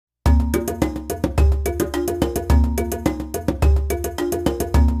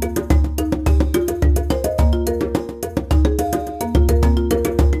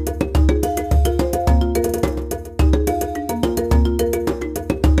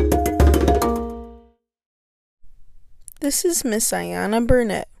This is Miss Ayana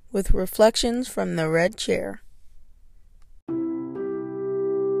Burnett with Reflections from the Red Chair.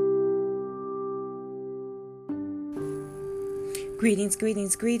 Greetings.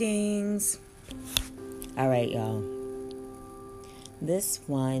 All right, y'all. This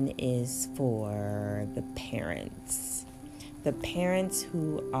one is for the parents. The parents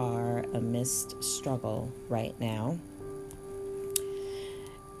who are amidst struggle right now.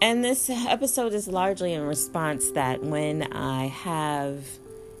 And this episode is largely in response that when I have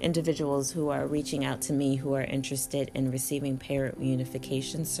individuals who are reaching out to me who are interested in receiving parent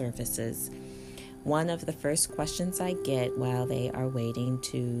reunification services, one of the first questions I get while they are waiting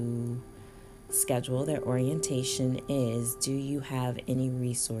to schedule their orientation is, do you have any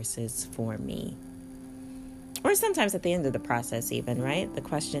resources for me? Or sometimes at the end of the process even, right? The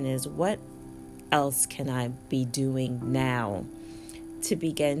question is, what else can I be doing now to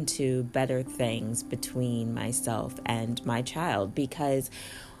begin to better things between myself and my child? Because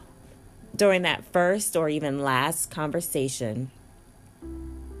during that first or even last conversation,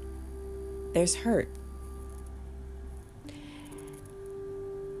 there's hurt.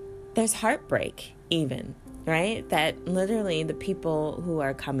 There's heartbreak even, right? That literally the people who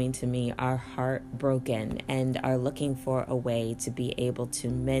are coming to me are heartbroken and are looking for a way to be able to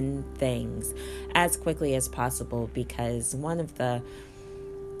mend things as quickly as possible, because one of the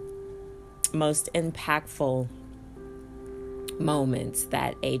most impactful moments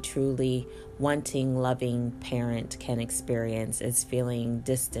that a truly wanting, loving parent can experience is feeling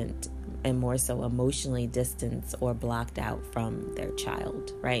distant, and more so emotionally distant or blocked out from their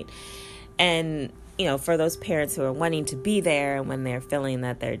child, right? And, for those parents who are wanting to be there, and when they're feeling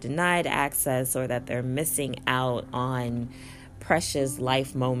that they're denied access or that they're missing out on precious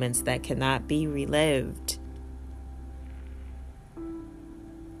life moments that cannot be relived,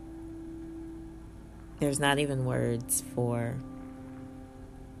 there's not even words for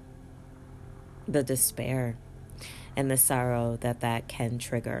the despair and the sorrow that can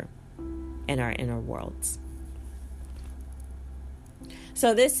trigger in our inner worlds.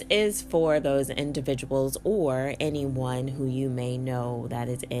 So this is for those individuals or anyone who you may know that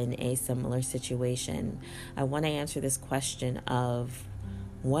is in a similar situation. I want to answer this question of,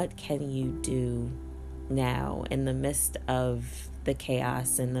 what can you do now in the midst of the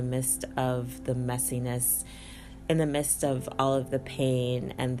chaos, in the midst of the messiness, in the midst of all of the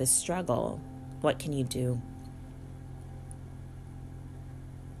pain and the struggle? What can you do?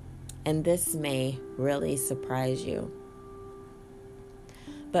 And this may really surprise you.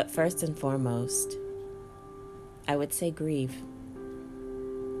 But first and foremost, I would say grieve.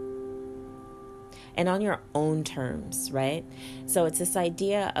 And on your own terms, right? So it's this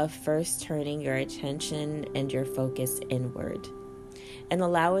idea of first turning your attention and your focus inward and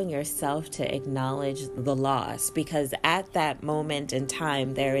allowing yourself to acknowledge the loss, because at that moment in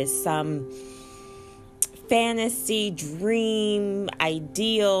time, there is some fantasy, dream,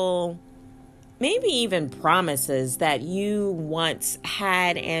 ideal, maybe even promises that you once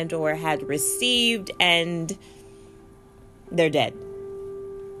had and or had received, and they're dead.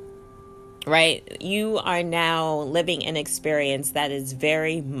 Right? You are now living an experience that is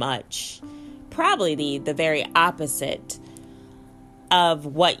very much probably the very opposite of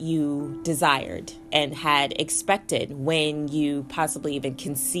what you desired and had expected when you possibly even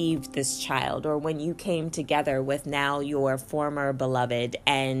conceived this child, or when you came together with now your former beloved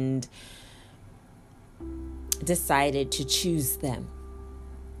and decided to choose them,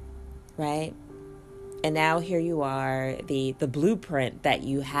 right? And now here you are, the blueprint that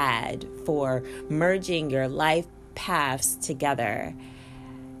you had for merging your life paths together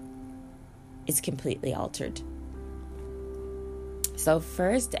is completely altered. So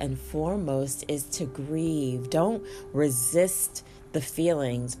first and foremost is to grieve. Don't resist the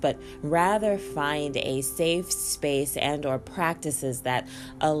feelings, but rather find a safe space and or practices that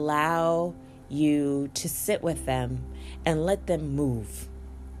allow you to sit with them and let them move.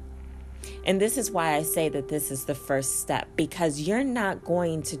 And this is why I say that this is the first step, because you're not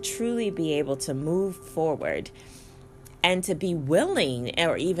going to truly be able to move forward and to be willing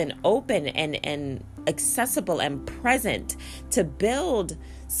or even open and accessible and present to build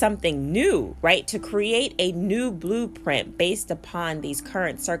something new, right? To create a new blueprint based upon these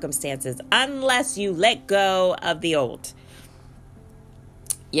current circumstances, unless you let go of the old.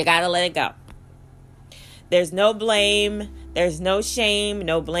 You got to let it go. There's no blame. There's no shame,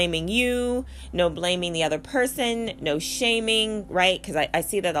 no blaming you, no blaming the other person, no shaming, right? Because I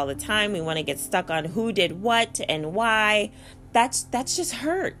see that all the time. We want to get stuck on who did what and why. That's just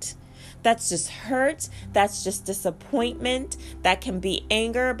hurt. That's just hurt. That's just disappointment. That can be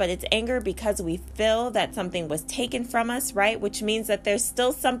anger, but it's anger because we feel that something was taken from us, right? Which means that there's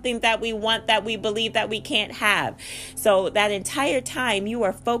still something that we want that we believe that we can't have. So that entire time you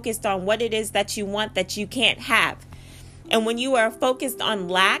are focused on what it is that you want that you can't have. And when you are focused on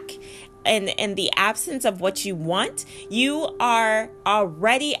lack and the absence of what you want, you are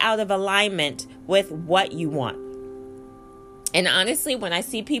already out of alignment with what you want. And honestly, when I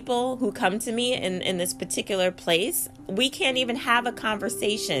see people who come to me in this particular place, we can't even have a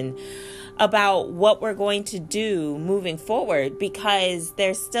conversation about what we're going to do moving forward because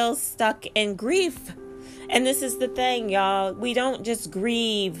they're still stuck in grief. And this is the thing, y'all. We don't just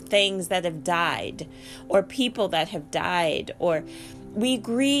grieve things that have died or people that have died, or we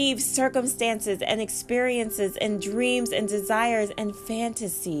grieve circumstances and experiences and dreams and desires and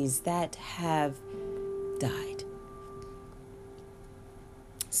fantasies that have died.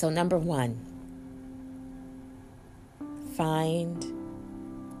 So number 1, find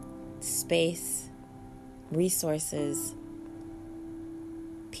space, resources,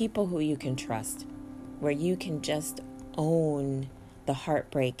 people who you can trust, where you can just own the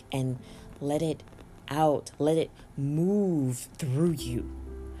heartbreak and let it out, let it move through you.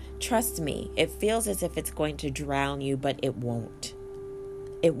 Trust me, it feels as if it's going to drown you, but it won't.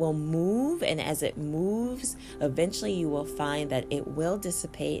 It will move, and as it moves, eventually you will find that it will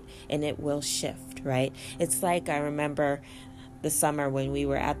dissipate and it will shift, right? It's like I remember the summer when we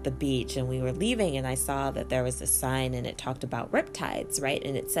were at the beach and we were leaving, and I saw that there was a sign and it talked about riptides, right?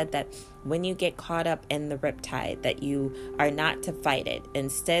 And it said that when you get caught up in the riptide, that you are not to fight it.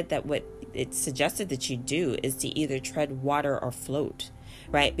 Instead, that what it suggested that you do is to either tread water or float,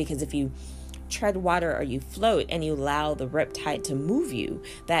 right? Because if you tread water or you float and you allow the riptide to move you,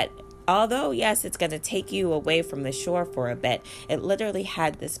 that although yes, it's going to take you away from the shore for a bit, it literally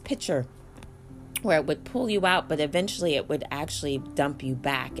had this picture where it would pull you out, but eventually it would actually dump you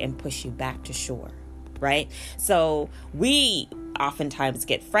back and push you back to shore, right? So we oftentimes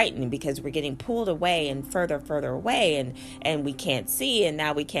get frightened because we're getting pulled away and further away, and we can't see, and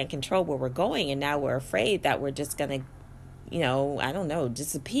now we can't control where we're going, and now we're afraid that we're just going to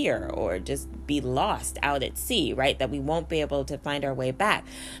disappear or just be lost out at sea, right? That we won't be able to find our way back.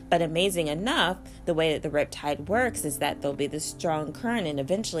 But amazing enough, the way that the riptide works is that there'll be this strong current, and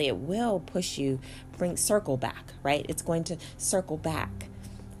eventually it will push you, circle back, right? It's going to circle back.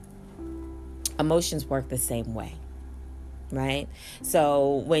 Emotions work the same way, right?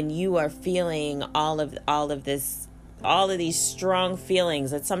 So when you are feeling all of these strong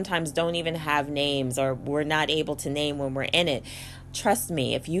feelings that sometimes don't even have names, or we're not able to name when we're in it, trust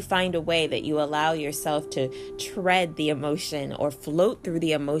me, if you find a way that you allow yourself to tread the emotion or float through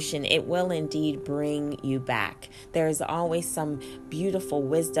the emotion, it will indeed bring you back. There is always some beautiful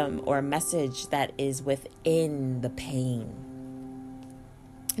wisdom or message that is within the pain.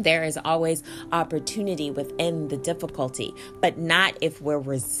 There is always opportunity within the difficulty, but not if we're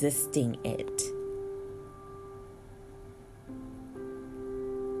resisting it.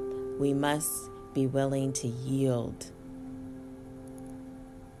 We must be willing to yield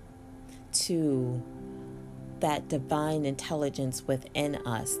to that divine intelligence within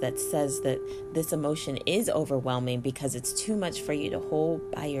us that says that this emotion is overwhelming because it's too much for you to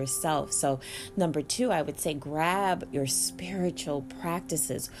hold by yourself. So number 2, I would say grab your spiritual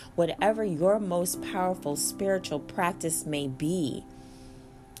practices, whatever your most powerful spiritual practice may be.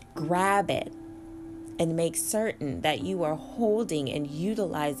 Grab it. And make certain that you are holding and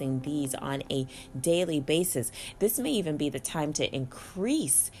utilizing these on a daily basis. This may even be the time to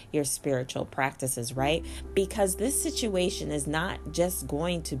increase your spiritual practices, right? Because this situation is not just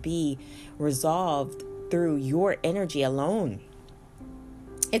going to be resolved through your energy alone.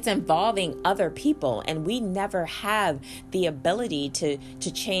 It's involving other people, and we never have the ability to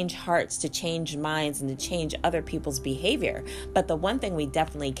change hearts, to change minds, and to change other people's behavior. But the one thing we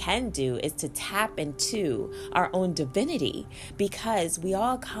definitely can do is to tap into our own divinity, because we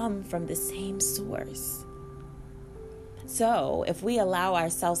all come from the same source. So if we allow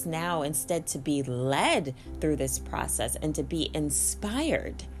ourselves now instead to be led through this process and to be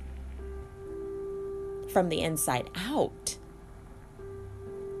inspired from the inside out,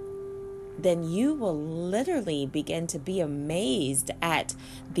 then you will literally begin to be amazed at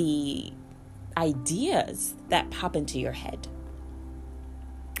the ideas that pop into your head,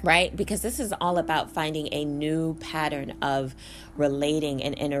 right? Because this is all about finding a new pattern of relating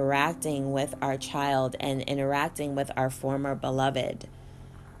and interacting with our child and interacting with our former beloved,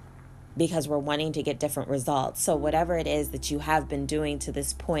 because we're wanting to get different results. So whatever it is that you have been doing to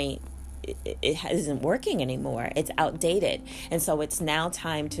this point, it isn't working anymore. It's outdated. And so it's now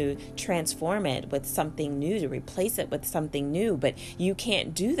time to transform it with something new, to replace it with something new. But you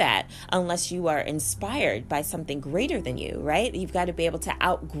can't do that unless you are inspired by something greater than you, right? You've got to be able to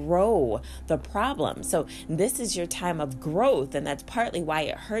outgrow the problem. So this is your time of growth. And that's partly why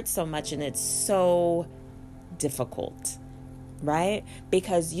it hurts so much and it's so difficult. Right?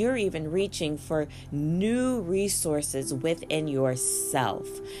 Because you're even reaching for new resources within yourself,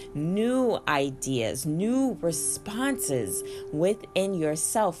 new ideas, new responses within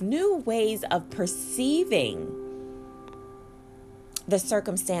yourself, new ways of perceiving the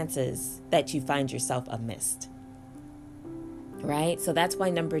circumstances that you find yourself amidst. Right? So that's why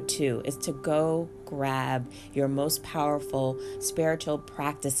number 2 is to go grab your most powerful spiritual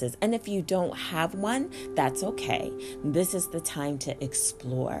practices. And if you don't have one, that's okay. This is the time to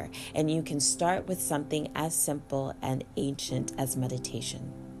explore. And you can start with something as simple and ancient as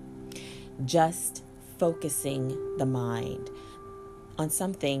meditation. Just focusing the mind on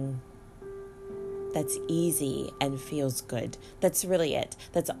something that's easy and feels good. That's really it.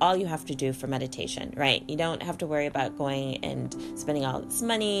 That's all you have to do for meditation, right? You don't have to worry about going and spending all this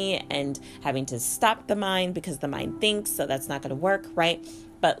money and having to stop the mind because the mind thinks, so that's not going to work, right?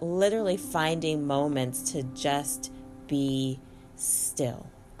 But literally finding moments to just be still.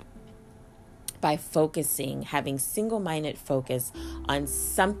 By focusing, having single-minded focus on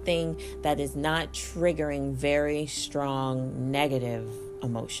something that is not triggering very strong negative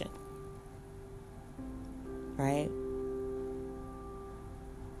emotion. Right?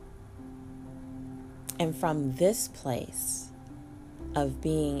 And from this place of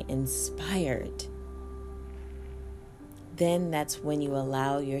being inspired, then that's when you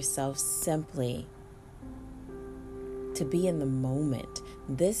allow yourself simply to be in the moment,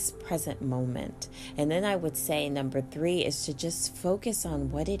 this present moment. And then I would say number 3 is to just focus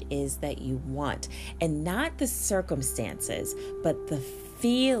on what it is that you want, and not the circumstances, but the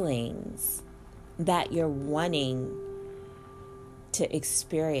feelings that you're wanting to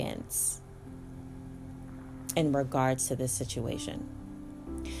experience in regards to this situation.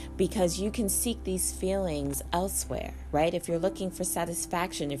 Because you can seek these feelings elsewhere, right? If you're looking for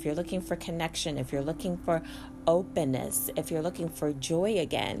satisfaction, if you're looking for connection, if you're looking for openness, if you're looking for joy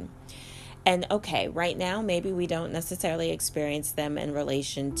again. And okay, right now, maybe we don't necessarily experience them in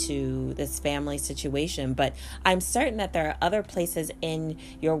relation to this family situation, but I'm certain that there are other places in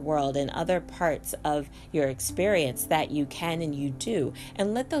your world and other parts of your experience that you can and you do.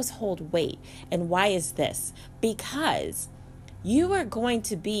 And let those hold weight. And why is this? Because you are going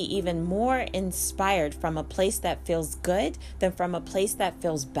to be even more inspired from a place that feels good than from a place that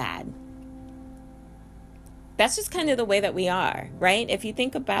feels bad. That's just kind of the way that we are, right? If you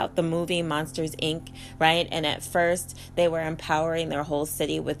think about the movie Monsters, Inc., right? And at first they were empowering their whole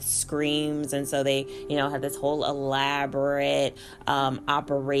city with screams. And so they, had this whole elaborate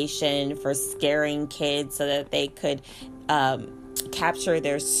operation for scaring kids so that they could capture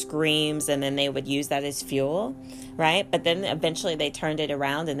their screams, and then they would use that as fuel, right? But then eventually they turned it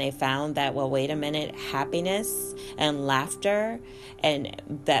around and they found that, well, wait a minute, happiness and laughter, and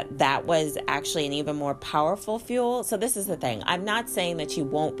that was actually an even more powerful fuel. So this is the thing. I'm not saying that you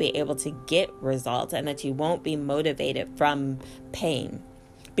won't be able to get results and that you won't be motivated from pain,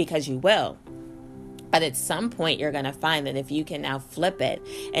 because you will. But at some point, you're going to find that if you can now flip it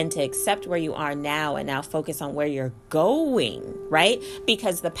and to accept where you are now and now focus on where you're going, right?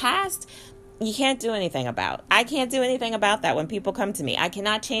 Because the past, you can't do anything about. I can't do anything about that when people come to me. I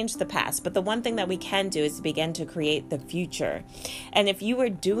cannot change the past. But the one thing that we can do is begin to create the future. And if you were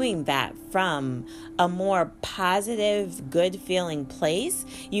doing that from a more positive, good feeling place,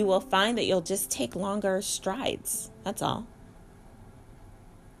 you will find that you'll just take longer strides. That's all.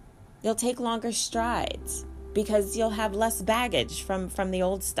 You'll take longer strides because you'll have less baggage from the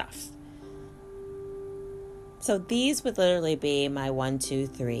old stuff. So these would literally be my 1, 2,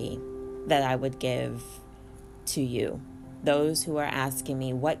 3 that I would give to you. Those who are asking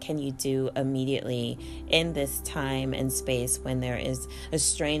me, what can you do immediately in this time and space when there is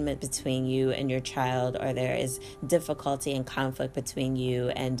estrangement between you and your child, or there is difficulty and conflict between you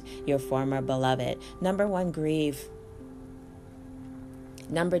and your former beloved? Number 1, grieve.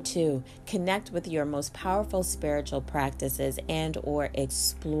 Number 2, connect with your most powerful spiritual practices and or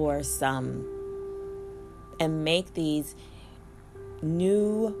explore some. And make these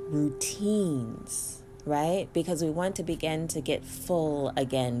new routines, right? Because we want to begin to get full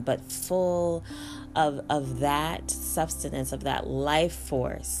again, but full of that substance, of that life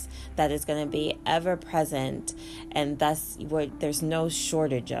force that is going to be ever present, and thus there's no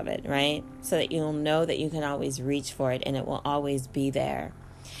shortage of it, right? So that you'll know that you can always reach for it and it will always be there.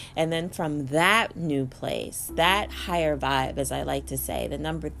 And then from that new place, that higher vibe, as I like to say, the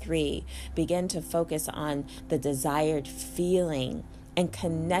number 3, begin to focus on the desired feeling and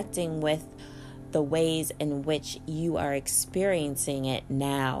connecting with the ways in which you are experiencing it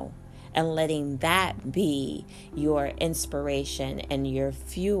now, and letting that be your inspiration and your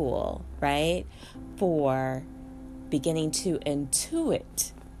fuel, right? For beginning to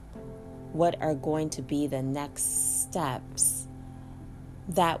intuit what are going to be the next steps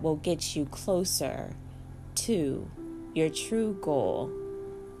that will get you closer to your true goal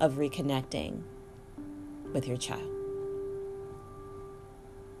of reconnecting with your child.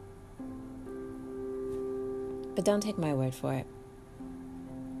 But don't take my word for it.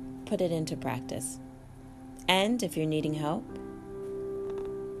 Put it into practice. And if you're needing help,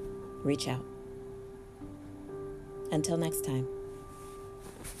 reach out. Until next time,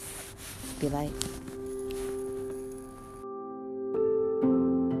 be light.